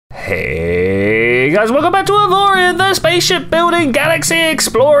Hey guys, welcome back to Avorion, the spaceship building, galaxy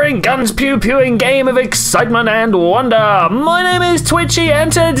exploring, guns pew-pewing game of excitement and wonder. My name is Twitchi, and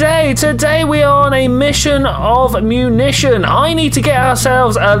today we are on a mission of Munition. I need to get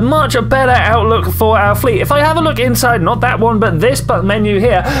ourselves a much better outlook for our fleet. If I have a look inside, not that one, but this menu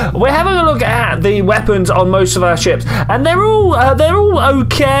here, we're having a look at the weapons on most of our ships, and they're all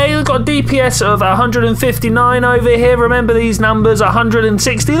okay. We've got a DPS of 159 over here. Remember these numbers,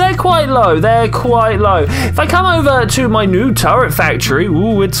 160. They're quite low. If I come over to my new turret factory,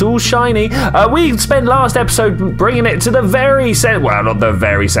 ooh, it's all shiny. We spent last episode bringing it to the very center. Well, not the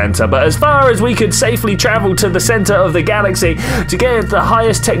very center, but as far as we could safely travel to the center of the galaxy to get the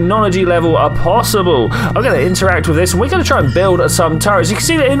highest technology level possible. I'm going to interact with this, and we're going to try and build some turrets. You can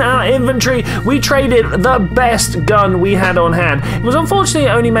see that in our inventory, we traded the best gun we had on hand. It was unfortunately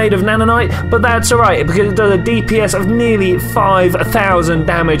only made of nanonite, but that's all right because it does a DPS of nearly 5,000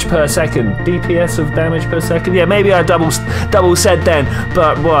 damage per second. DPS of damage per second? Yeah, maybe I double said then,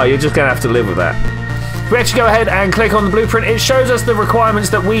 but well, you're just going to have to live with that. We actually go ahead and click on the blueprint. It shows us the requirements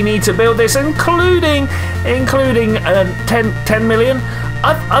that we need to build this, including 10 million.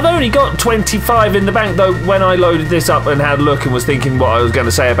 I've only got 25 in the bank, though. When I loaded this up and had a look and was thinking what I was going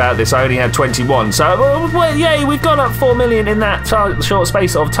to say about this, I only had 21. So, well, yay, we've gone up 4 million in that short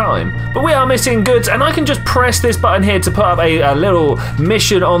space of time. But we are missing goods, and I can just press this button here to put up a little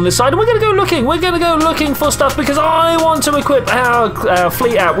mission on the side. And we're going to go looking. We're going to go looking for stuff because I want to equip our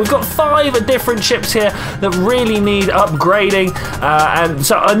fleet out. We've got 5 different ships here that really need upgrading, and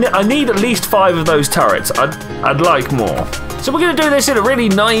so I need at least 5 of those turrets. I'd like more. So we're going to do this in a really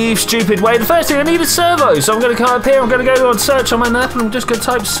naive, stupid way. The first thing I need is servo. So I'm going to come up here, I'm going to go on search on my map, and I'm just going to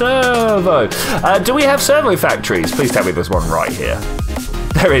type servo. Do we have servo factories? Please tell me there's one right here.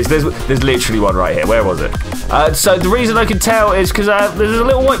 There is. There's literally one right here. Where was it? So the reason I can tell is because there's a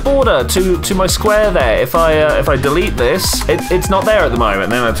little white border to my square there. If I delete this, it's not there at the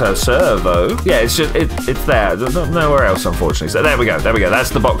moment. Then I turn servo. Yeah, it's there. There's nowhere else, unfortunately. So there we go. That's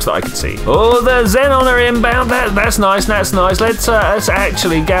the box that I can see. Oh, the Xenon are inbound. That's nice. Let's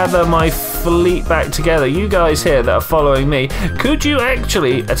actually gather my fleet back together. You guys here that are following me, could you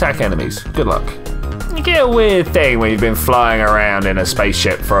actually attack enemies? Good luck. You get a weird thing when you've been flying around in a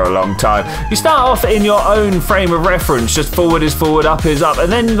spaceship for a long time. You start off in your own frame of reference, just forward is forward, up is up,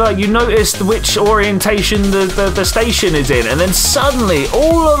 and then like you notice which orientation the station is in, and then suddenly,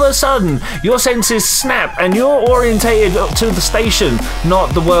 all of a sudden, your senses snap and you're orientated to the station,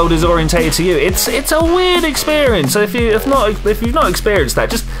 not the world is orientated to you. It's a weird experience. So if you've not experienced that,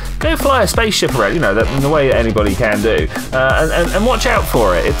 just go fly a spaceship around, you know, in the way that anybody can do, and watch out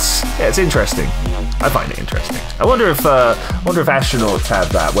for it. It's interesting. I find it interesting. I wonder if astronauts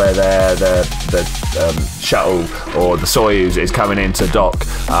have that, where the shuttle or the Soyuz is coming into dock,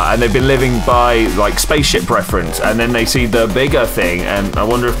 and they've been living by like spaceship reference, and then they see the bigger thing, and I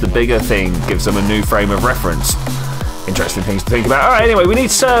wonder if the bigger thing gives them a new frame of reference. Interesting things to think about. All right, anyway, we need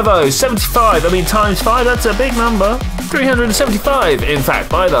servos. 75. I mean, times 5. That's a big number. 375, in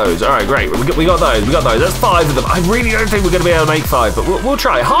fact, buy those. All right, great. We got those. That's 5 of them. I really don't think we're going to be able to make 5, but we'll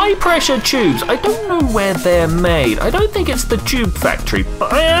try. High pressure tubes. I don't know where they're made. I don't think it's the tube factory,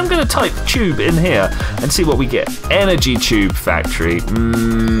 but I am going to type tube in here and see what we get. Energy tube factory.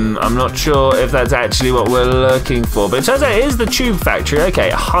 I'm not sure if that's actually what we're looking for, but it turns out it is the tube factory.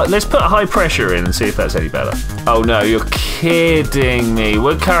 Okay, let's put high pressure in and see if that's any better. Oh no, you're kidding me.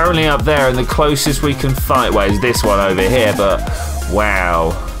 We're currently up there, and the closest we can find, well, is this one over here, but wow.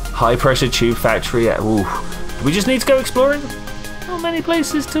 High pressure tube factory. Ooh. Do we just need to go exploring? Not many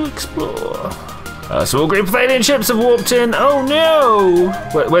places to explore. Small group of alien ships have warped in. Oh no!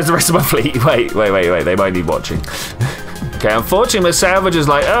 Where's the rest of my fleet? Wait. They might need watching. Okay, unfortunately, my salvager's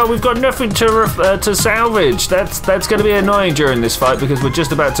like, oh, we've got nothing to salvage. That's going to be annoying during this fight because we're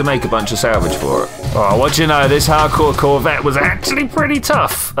just about to make a bunch of salvage for it. Oh, what you know, this hardcore Corvette was actually pretty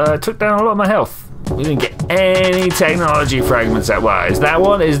tough. Took down a lot of my health. We didn't get any technology fragments that way. Is that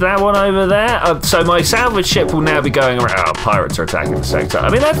one over there? So my salvage ship will now be going around. Oh, pirates are attacking the sector. I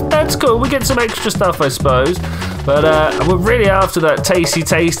mean, that's cool. We get some extra stuff, I suppose. But we're really after that tasty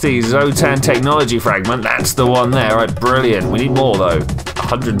Xsotan technology fragment. That's the one there. Right, brilliant. We need more, though.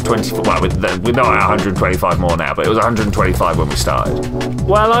 124. Well, we're not at 125 more now, but it was 125 when we started.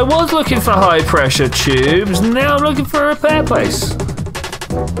 Well, I was looking for high pressure tubes. Now I'm looking for a repair place.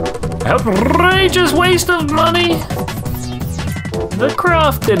 Outrageous waste of money. The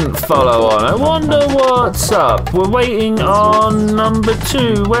craft didn't follow on. I wonder what's up. We're waiting on number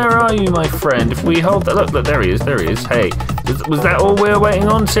 2. Where are you, my friend? If we hold that, look, there he is. Hey, was that all we were waiting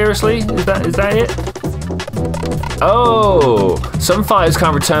on? Seriously? Is that it? Oh, some fighters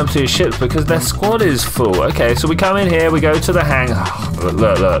can't return to their ships because their squad is full. Okay, so we come in here, we go to the hangar. Oh,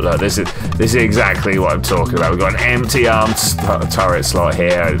 look. This is exactly what I'm talking about. We've got an empty armed turret slot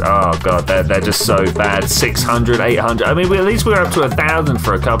here. Oh god, they're just so bad. 600, 800. I mean, at least we're up to 1,000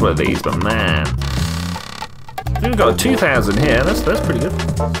 for a couple of these, but man. We've got 2,000 here. That's pretty good.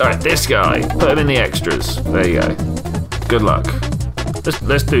 All right, this guy. Put him in the extras. There you go. Good luck.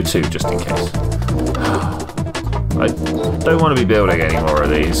 Let's do 2 just in case. I don't want to be building any more of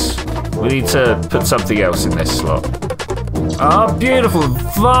these. We need to put something else in this slot. Ah, beautiful.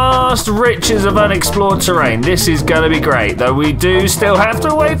 Vast riches of unexplored terrain. This is going to be great, though we do still have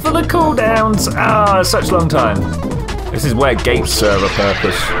to wait for the cooldowns. Ah, such a long time. This is where gates serve a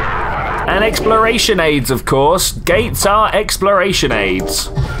purpose. And exploration aids, of course. Gates are exploration aids.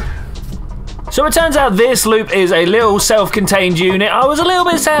 So it turns out this loop is a little self-contained unit. I was a little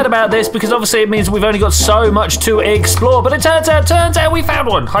bit sad about this because obviously it means we've only got so much to explore, but it turns out we found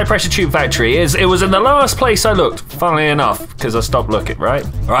one. High pressure tube factory. It was in the last place I looked, funnily enough, because I stopped looking, right?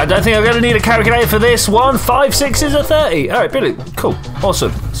 All right, I don't think I'm gonna need a calculator for this one. 5 6s are 30. All right, brilliant, cool,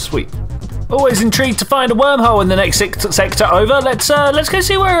 awesome, sweet. Always intrigued to find a wormhole in the next sector over. Let's go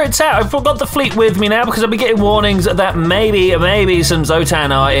see where it's at. I've got the fleet with me now because I've been getting warnings that maybe some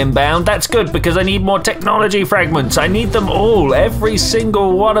Xsotan are inbound. That's good because I need more technology fragments. I need them all, every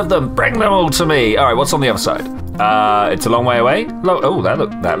single one of them. Bring them all to me. All right, what's on the other side? It's a long way away. Oh,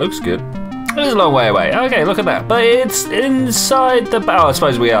 that looks good. It is a long way away. Okay, look at that. But it's inside the. Oh, I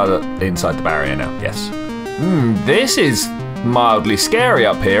suppose we are inside the barrier now. Yes. This is mildly scary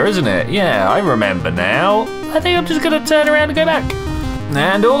up here, isn't it? Yeah, I remember now. I think I'm just gonna turn around and go back.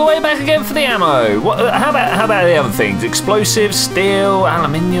 And all the way back again for the ammo. How about the other things? Explosives, steel,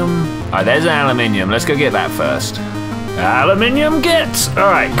 aluminium. All right, there's aluminium. Let's go get that first. Aluminium get. All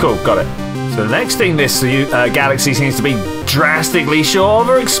right, cool, got it. So the next thing this galaxy seems to be drastically short of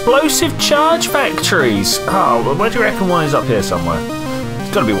are explosive charge factories. Oh, where do you reckon one is up here somewhere? It's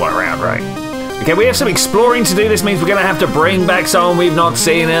gotta be one around, right? Okay, we have some exploring to do. This means we're going to have to bring back someone we've not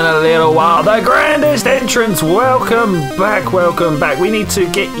seen in a little while. The grandest entrance. Welcome back, welcome back. We need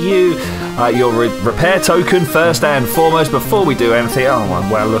to get you your repair token first and foremost before we do anything. Oh,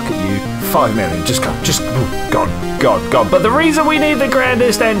 well, look at you. 5 million. Just gone. But the reason we need the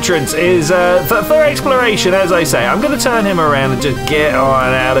grandest entrance is for exploration, as I say. I'm going to turn him around and just get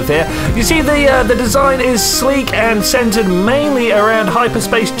on out of here. You see, the design is sleek and centered mainly around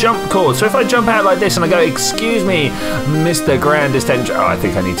hyperspace jump cords. So if I jump out like this and I go, excuse me, Mr. Grandest Entrance. Oh, I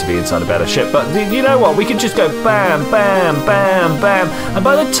think I need to be inside a better ship. But you know what? We can just go bam, bam, bam, bam. And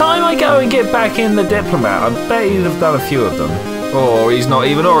by the time I go and get back in the Diplomat, I bet he'd have done a few of them. Or he's not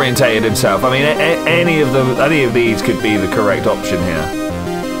even orientated himself. I mean, any of these could be the correct option here.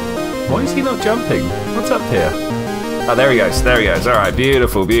 Why is he not jumping? What's up here? Oh, there he goes. There he goes. All right,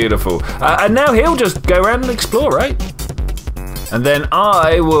 beautiful, beautiful. And now he'll just go around and explore, right? And then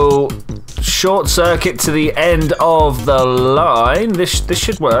I will short circuit to the end of the line. This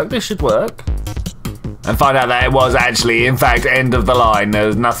should work. This should work. And find out that it was actually, in fact, end of the line.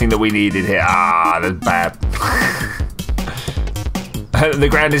 There's nothing that we needed here. Ah, that's bad. The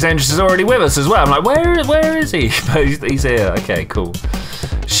grandest entrance is already with us as well. I'm like, where is he? He's here. Okay, cool.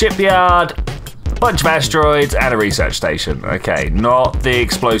 Shipyard, a bunch of asteroids, and a research station. Okay, not the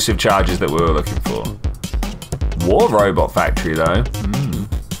explosive charges that we were looking for. War robot factory, though.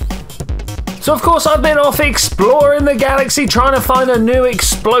 So, of course, I've been off exploring the galaxy, trying to find a new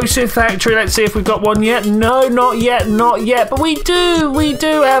explosive factory. Let's see if we've got one yet. No, not yet, not yet. But we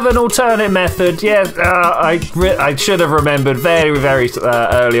do have an alternate method. Yeah, I should have remembered very, very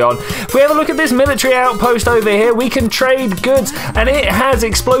early on. If we have a look at this military outpost over here, we can trade goods, and it has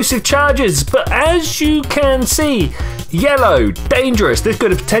explosive charges. But as you can see, yellow, dangerous. This could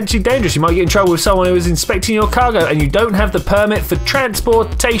have potentially dangerous. You might get in trouble with someone who is inspecting your cargo, and you don't have the permit for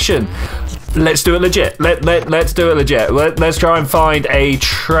transportation. Let's do it legit. Let's do it legit. Let's try and find a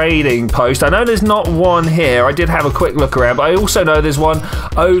trading post. I know there's not one here. I did have a quick look around, but I also know there's one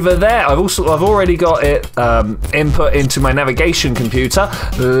over there. I've already got it input into my navigation computer.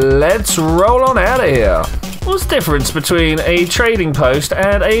 Let's roll on out of here. What's the difference between a trading post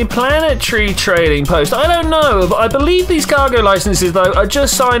and a planetary trading post? I don't know, but I believe these cargo licenses, though, are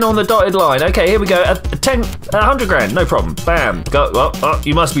just signed on the dotted line. Okay, here we go. 100 grand, no problem. Bam. Go. Oh,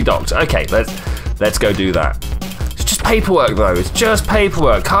 you must be docked. Okay, let's go do that. It's just paperwork, though. It's just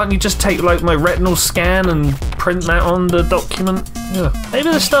paperwork. Can't you just take, like, my retinal scan and print that on the document? Yeah. Maybe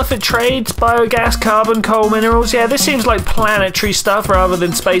the stuff it trades, biogas, carbon, coal, minerals. Yeah, this seems like planetary stuff rather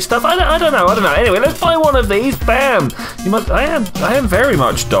than space stuff. I don't know. Anyway, let's buy one of these. Bam. I am very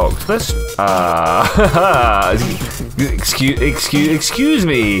much docked. Let's Excuse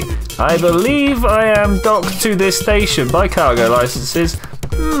me. I believe I am docked to this station by cargo licenses.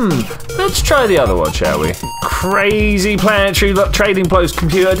 Let's try the other one, shall we? Crazy planetary trading post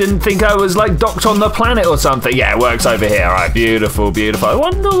computer. Didn't think I was like docked on the planet or something. Yeah, it works over here. All right, beautiful, beautiful. I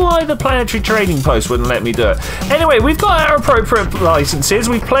wonder why the planetary trading post wouldn't let me do it. Anyway, we've got our appropriate licenses.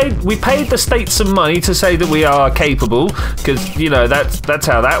 We paid the state some money to say that we are capable, because you know that's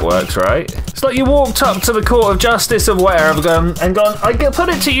how that works, right? It's like you walked up to the court of justice of wherever and gone, I can put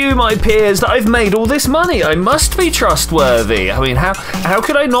it to you, my peers, that I've made all this money. I must be trustworthy. I mean, how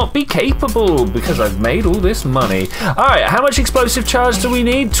could I not be capable? Because I've made all this money. All right, how much explosive charge do we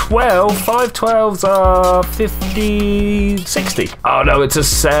need? 12. 5 12s are 50, 60. Oh no, it's a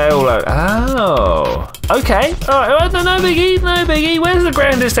sail load. Oh, okay. All right, no biggie, no biggie. Where's the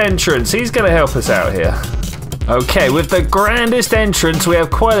grandest entrance? He's gonna help us out here. Okay, with the grandest entrance, we have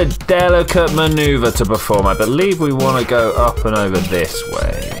quite a delicate maneuver to perform. I believe we want to go up and over this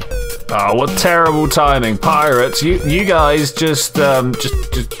way. Oh, what terrible timing. Pirates, you guys just go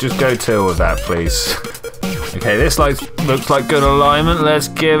to with that, please. Okay, this looks like good alignment. Let's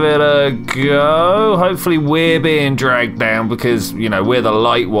give it a go. Hopefully we're being dragged down because, you know, we're the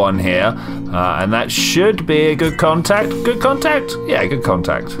light one here. And that should be a good contact. Good contact? Yeah, good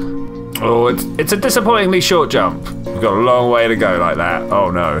contact. Oh, it's a disappointingly short jump. We've got a long way to go like that. Oh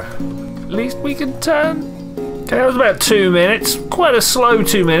no. At least we can turn. Okay, that was about 2 minutes. Quite a slow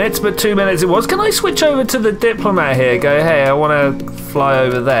 2 minutes, but 2 minutes it was. Can I switch over to the diplomat here? Go, hey, I want to fly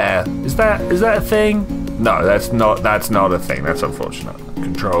over there. Is that a thing? No, that's not a thing. That's unfortunate.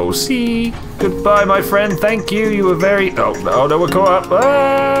 Control C. Goodbye, my friend. Thank you. You were very. Oh no, we're caught up.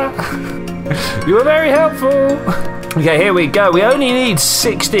 Ah! You were very helpful. Okay, here we go. We only need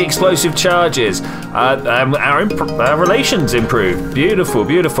 60 explosive charges. Our relations improved. Beautiful,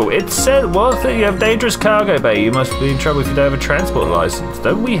 beautiful. It said, well, you have dangerous cargo bay. You must be in trouble if you don't have a transport license.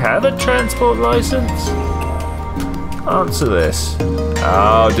 Don't we have a transport license? Answer this.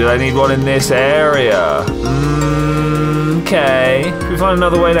 Oh, did I need one in this area? Okay. Can we find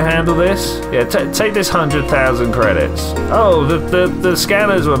another way to handle this? Yeah, take this 100,000 credits. Oh, the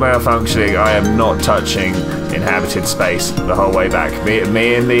scanners were malfunctioning. I am not touching inhabited space the whole way back. Me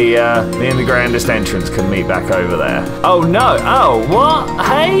and the grandest entrance can meet back over there. Oh no! Oh, what?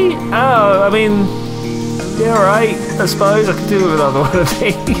 Hey? Oh, I mean, yeah, right. I suppose I could do with another one of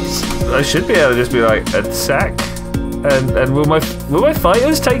these. I should be able to just be like, attack. And will my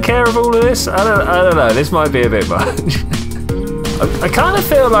fighters take care of all of this? I don't know. This might be a bit much. I kind of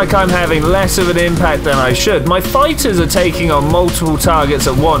feel like I'm having less of an impact than I should. My fighters are taking on multiple targets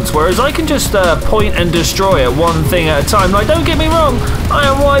at once, whereas I can just point and destroy at one thing at a time. Like, don't get me wrong, I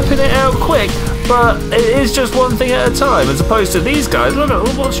am wiping it out quick, but it is just one thing at a time, as opposed to these guys. Look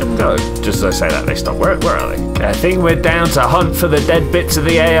at, watch them go. Just as I say that, they stop. Where are they? Okay, I think we're down to hunt for the dead bits of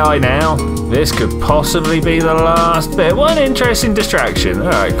the AI now. This could possibly be the last bit. What an interesting distraction. All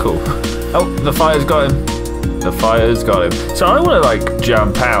right, cool. Oh, the fire's got him. The fire's got him. So I want to like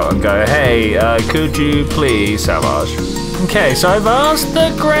jump out and go, hey, could you please salvage? Okay, so I've asked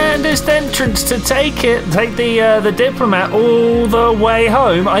the grandest entrance to take the diplomat all the way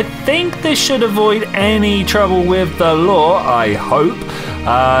home. I think this should avoid any trouble with the law, I hope.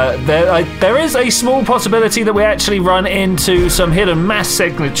 There is a small possibility that we actually run into some hidden mass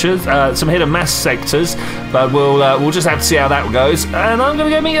sectors, but we'll just have to see how that goes. And I'm gonna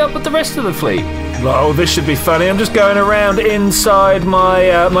go meet up with the rest of the fleet. Oh, this should be funny. I'm just going around inside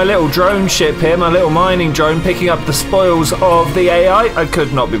my my little drone ship here, my little mining drone, picking up the spoils of the AI. I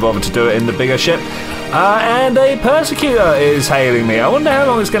could not be bothered to do it in the bigger ship. And a persecutor is hailing me. I wonder how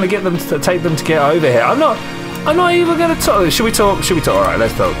long it's going to take them to get over here. I'm not even going to talk. Should we talk? All right,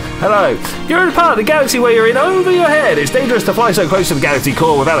 let's talk. Hello. You're in a part of the galaxy where you're in over your head. It's dangerous to fly so close to the galaxy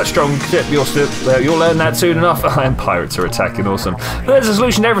core without a strong ship. You'll learn that soon enough. And pirates are attacking. Awesome. But there's a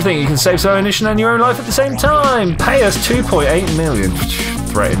solution to everything. You can save some Munition and your own life at the same time. Pay us 2.8 million.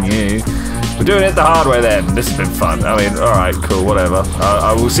 Threaten you. We're doing it the hard way then. This has been fun. I mean, all right, cool, whatever.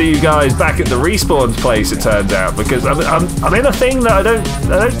 I will see you guys back at the respawn place. It turns out, because I'm in a thing that I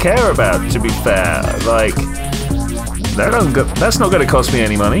don't care about. To be fair, like. That's not going to cost me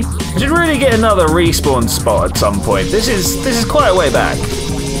any money. I should really get another respawn spot at some point. This is quite a way back.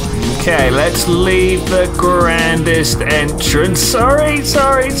 Okay, let's leave the grandest entrance. Sorry.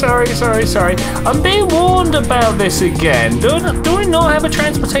 I'm being warned about this again. Do I not have a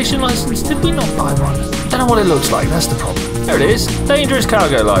transportation license? Did we not buy one? Don't know what it looks like. That's the problem. There it is. Dangerous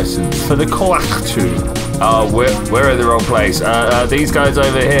cargo license for the Coactu. Oh, we're in the wrong place. These guys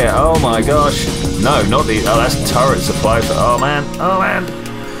over here. Oh my gosh. No, not these. Oh, that's turret supply for. Oh man.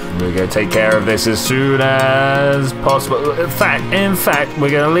 We're going to take care of this as soon as possible. In fact, we're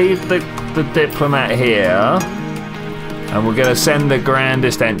going to leave the diplomat here. And we're going to send the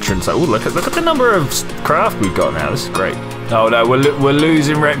grandest entrance. Oh, look at the number of craft we've got now. This is great. Oh no, we're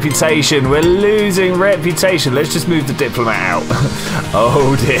losing reputation. We're losing reputation. Let's just move the diplomat out.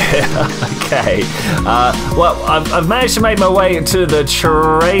 Oh dear. Okay. Well, I've managed to make my way to the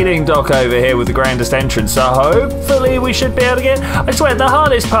trading dock over here with the grandest entrance. So hopefully we should be able to get. I swear, the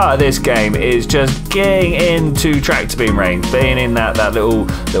hardest part of this game is just getting into tractor beam range, being in that little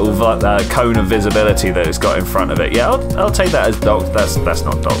cone of visibility that it's got in front of it. Yeah, I'll take that as docked. That's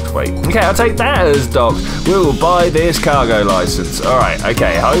not docked. Wait. Okay, I'll take that as docked. We will buy this cargo license. All right.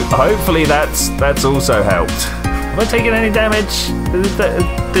 Okay. Hopefully that's also helped. Have I taken any damage? Did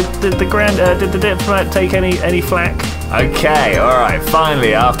the diplomat take any flack? Okay. All right.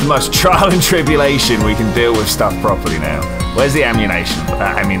 Finally, after much trial and tribulation, we can deal with stuff properly now. Where's the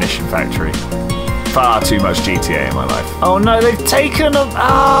ammunition factory? Far too much GTA in my life. Oh no, they've taken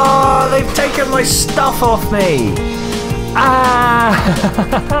they've taken my stuff off me.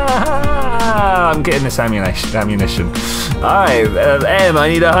 I'm getting this ammunition. Alright, M, I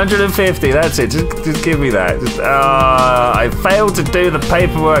need 150. That's it. Just give me that. I failed to do the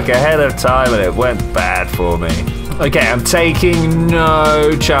paperwork ahead of time and it went bad for me. Okay, I'm taking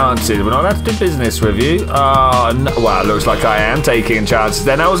no chances. We're not allowed to do business with you. Oh, no. Well, it looks like I am taking chances.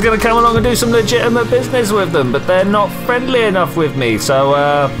 Then I was going to come along and do some legitimate business with them, but they're not friendly enough with me. So,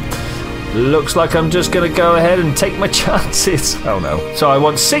 looks like I'm just going to go ahead and take my chances. Oh no. So I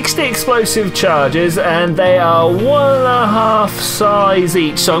want 60 explosive charges and they are 1.5 size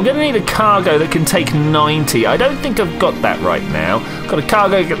each. So I'm going to need a cargo that can take 90. I don't think I've got that right now. Got a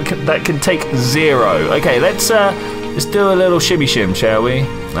cargo that can take 0. Okay, let's do a little shimmy shim, shall we?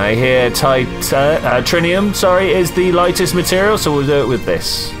 I hear trinium, is the lightest material, so we'll do it with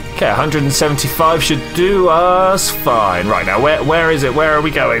this. Okay, 175 should do us fine. Right, now, where is it? Where are we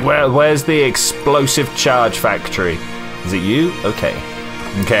going? Where's the explosive charge factory? Is it you? Okay.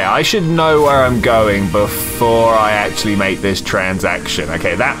 Okay, I should know where I'm going before I actually make this transaction.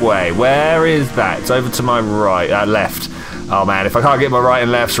 Okay, that way. Where is that? It's over to my right, left. Oh man, if I can't get my right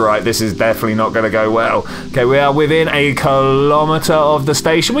and lefts right, this is definitely not going to go well. Okay, we are within 1 kilometre of the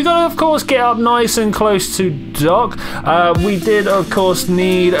station. We got to, of course, get up nice and close to dock. We did, of course,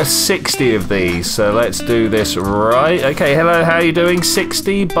 need 60 of these, so let's do this right. Okay, hello, how you doing?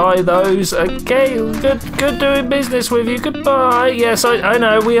 60, buy those. Okay, good doing business with you. Goodbye. Yes, I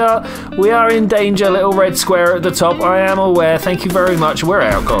know we are in danger. Little red square at the top. I am aware. Thank you very much. We're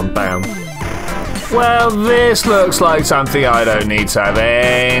out. Gone. Bam. Well, this looks like something I don't need to have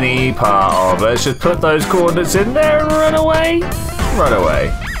any part of. Let's just put those coordinates in there and run away. Run away.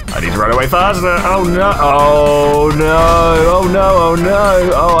 I need to run away faster. Oh no. Oh no. Oh no. Oh no.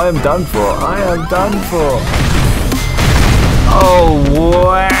 Oh, I am done for. I am done for. Oh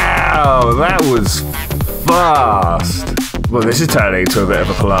wow. That was fast. Well, this is turning into a bit of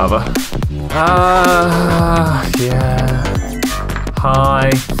a palaver. Yeah. Hi,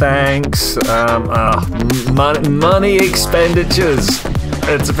 thanks. Money expenditures.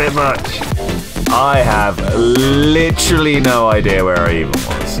 It's a bit much. I have literally no idea where I even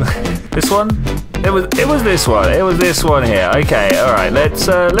was. This one? It was this one. It was this one here. Okay, all right. Let's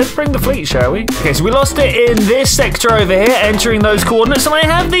bring the fleet, shall we? Okay, so we lost it in this sector over here, entering those coordinates, and I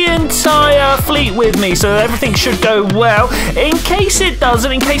have the entire fleet with me, so everything should go well. In case it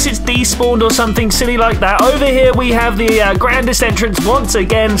doesn't, in case it's despawned or something silly like that, over here we have the grandest entrance once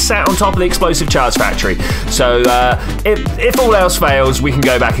again sat on top of the explosive charge factory. So if all else fails, we can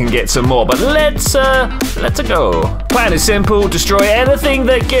go back and get some more. But let's go. Plan is simple: destroy anything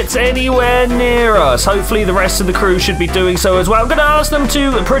that gets anywhere near us. Hopefully the rest of the crew should be doing so as well. I'm going to ask them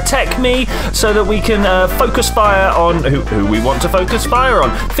to protect me so that we can focus fire on who we want to focus fire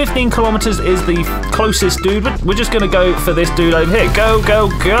on. 15 kilometers is the closest dude, but we're just going to go for this dude over here. Go, go,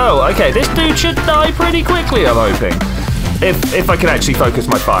 go. Okay, this dude should die pretty quickly, I'm hoping. If I can actually focus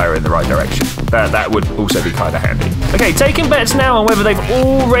my fire in the right direction. That would also be kind of handy. Okay, taking bets now on whether they've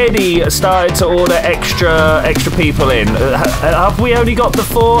already started to order extra people in. Have we only got the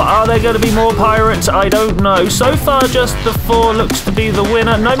 4? Are there going to be more pirates? I don't know. So far, just the 4 looks to be the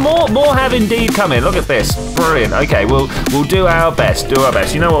winner. No, more have indeed come in. Look at this. Brilliant. Okay, we'll do our best. Do our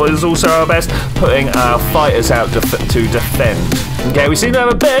best. You know what is also our best? Putting our fighters out to defend. Okay, we seem to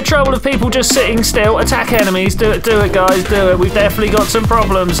have a bit of trouble with people just sitting still. Attack enemies. Do it, guys. Do it. We've definitely got some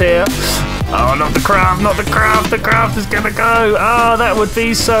problems here. Oh, not the craft, not the craft. The craft is going to go. Oh, that would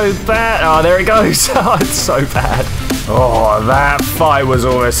be so bad. Oh, there it goes. Oh, it's so bad. Oh, that fight was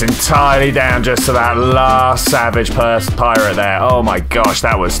almost entirely down just to that last savage pirate there. Oh my gosh,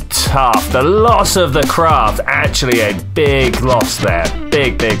 that was tough. The loss of the craft, actually a big loss there.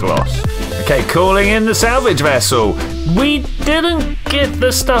 Big loss. Okay, calling in the salvage vessel. We didn't get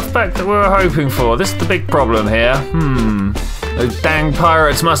the stuff back that we were hoping for. This is the big problem here. Those dang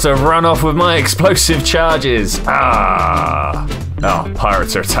pirates must have run off with my explosive charges. Oh,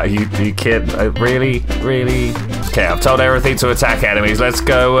 pirates are attacking. You kid? Really? Okay, I've told everything to attack enemies. Let's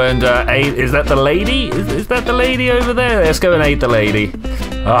go and aid. Is that the lady? Is that the lady over there? Let's go and aid the lady.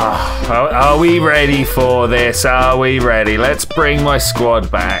 Are we ready for this? Are we ready? Let's bring my squad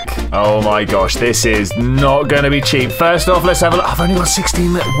back. Oh my gosh, this is not going to be cheap. First off, let's have a look. I've only got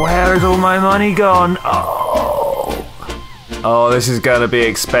 16 minutes. Where is all my money gone? Oh, this is going to be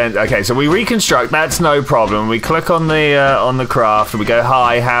expensive. Okay, so we reconstruct. That's no problem. We click on the craft and we go,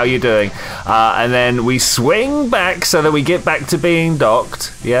 hi, how you doing? And then we swing back so that we get back to being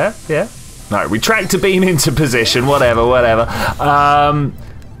docked. Yeah. No, we tractor beam into position. Whatever.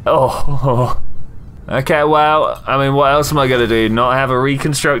 Okay, well, I mean, what else am I going to do? Not have a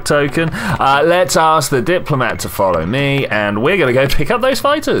reconstruct token? Let's ask the diplomat to follow me, and we're going to go pick up those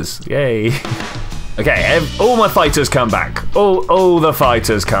fighters. Yay. Okay, all my fighters come back. All the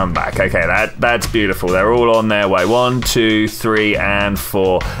fighters come back. Okay, that's beautiful. They're all on their way. 1, 2, 3, and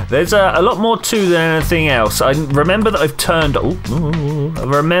 4. There's a lot more to than anything else. I remember that I've turned.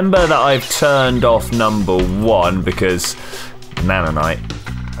 Off number 1 because nanonite.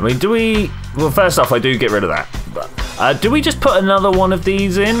 I mean, do we? Well, first off, I do get rid of that. Do we just put another one of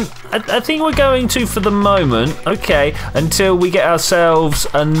these in? I think we're going to for the moment. Okay, until we get ourselves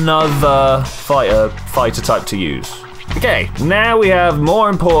another fighter type to use. Okay, now we have more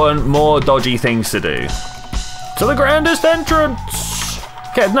important, more dodgy things to do. To the grandest entrance.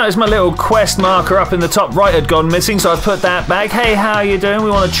 Okay, I've noticed my little quest marker up in the top right had gone missing, so I've put that back. Hey, how are you doing? We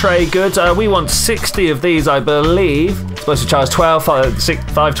want to trade goods. We want 60 of these, I believe. Supposed to charge 12, 5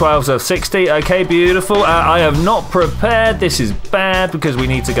 12s of 60. Okay, beautiful. I have not prepared. This is bad because we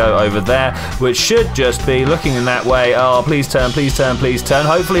need to go over there, which should just be looking in that way. Oh, please turn, please turn, please turn.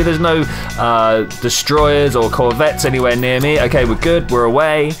 Hopefully there's no destroyers or corvettes anywhere near me. Okay, we're good. We're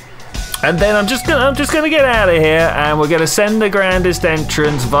away. And then I'm just gonna get out of here, and we're gonna send the grandest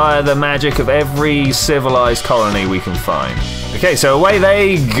entrance via the magic of every civilized colony we can find. Okay, so away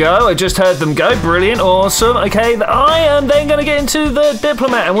they go. I just heard them go. Brilliant, awesome. Okay, I am then gonna get into the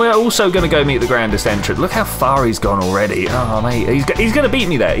diplomat, and we're also gonna go meet the grandest entrance. Look how far he's gone already. Oh mate, he's gonna beat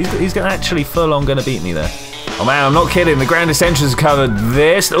me there. He's gonna actually full on gonna beat me there. Oh man, I'm not kidding. The grandest entrance has covered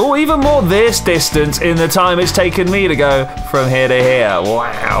this, even more this distance in the time it's taken me to go from here to here.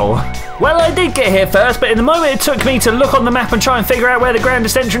 Wow. Well, I did get here first, but in the moment it took me to look on the map and try and figure out where the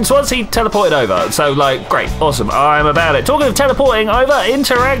grandest entrance was, he teleported over. So, like, great, awesome, I'm about it. Talking of teleporting over,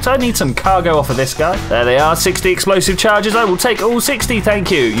 interact, I need some cargo off of this guy. There they are, 60 explosive charges. I will take all 60, thank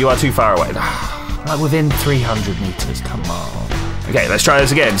you. You are too far away. Like within 300 meters, come on. Okay, let's try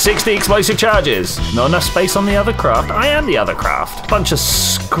this again. 60 explosive charges. Not enough space on the other craft. I am the other craft. Bunch of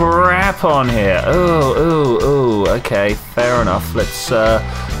scrap on here. Oh, okay, fair enough. Let's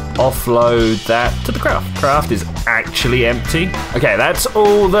offload that to the craft. Craft is actually empty. Okay, that's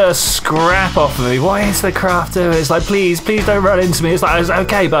all the scrap off of me. What is the craft doing? It's like, please don't run into me. It's like, it's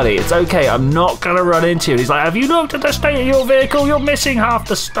okay, buddy. It's okay. I'm not gonna run into you. He's like, have you looked at the state of your vehicle? You're missing half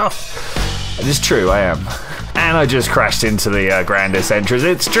the stuff. It is true, I am. And I just crashed into the grandest entrance.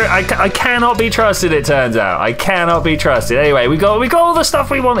 It's true. I cannot be trusted, it turns out. I cannot be trusted. Anyway, we got all the stuff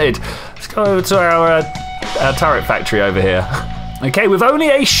we wanted. Let's go over to our turret factory over here. Okay, with only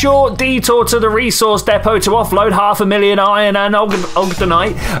a short detour to the resource depot to offload 500,000 iron and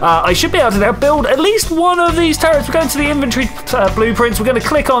ogdenite, I should be able to now build at least one of these turrets. We're going to the inventory blueprints. We're going to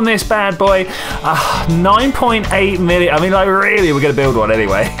click on this bad boy. 9.8 million. I mean, like, really, we're going to build one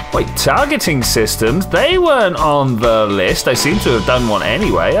anyway. Wait, targeting systems? They weren't on the list. I seem to have done one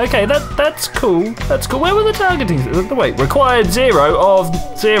anyway. Okay, that's cool. That's cool. Where were the targeting? Wait, required 0 of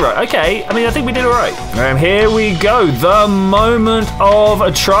 0. Okay, I mean, I think we did all right. And here we go. The moment of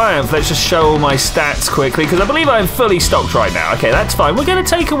a triumph. Let's just show all my stats quickly because I believe I'm fully stocked right now. Okay, that's fine. We're going to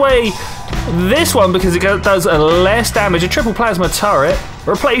take away this one because it does less damage. A triple plasma turret,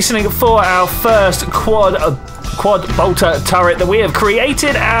 replacing it for our first quad bolter turret that we have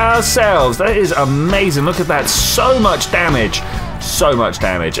created ourselves. That is amazing. Look at that. So much damage so much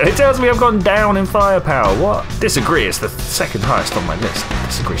damage. And it tells me I've gone down in firepower. What? Disagree. It's the second highest on my list.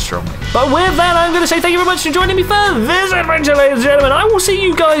 Disagree strongly. But with that, I'm going to say thank you very much for joining me for this adventure, ladies and gentlemen. I will see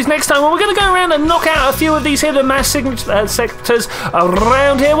you guys next time when we're going to go around and knock out a few of these hidden mass sectors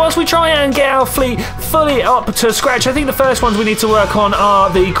around here whilst we try and get our fleet fully up to scratch. I think the first ones we need to work on are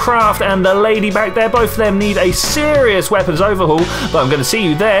the Craft and the Lady back there. Both of them need a serious weapons overhaul, but I'm going to see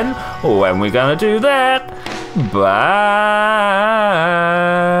you then when we're going to do that. Bye.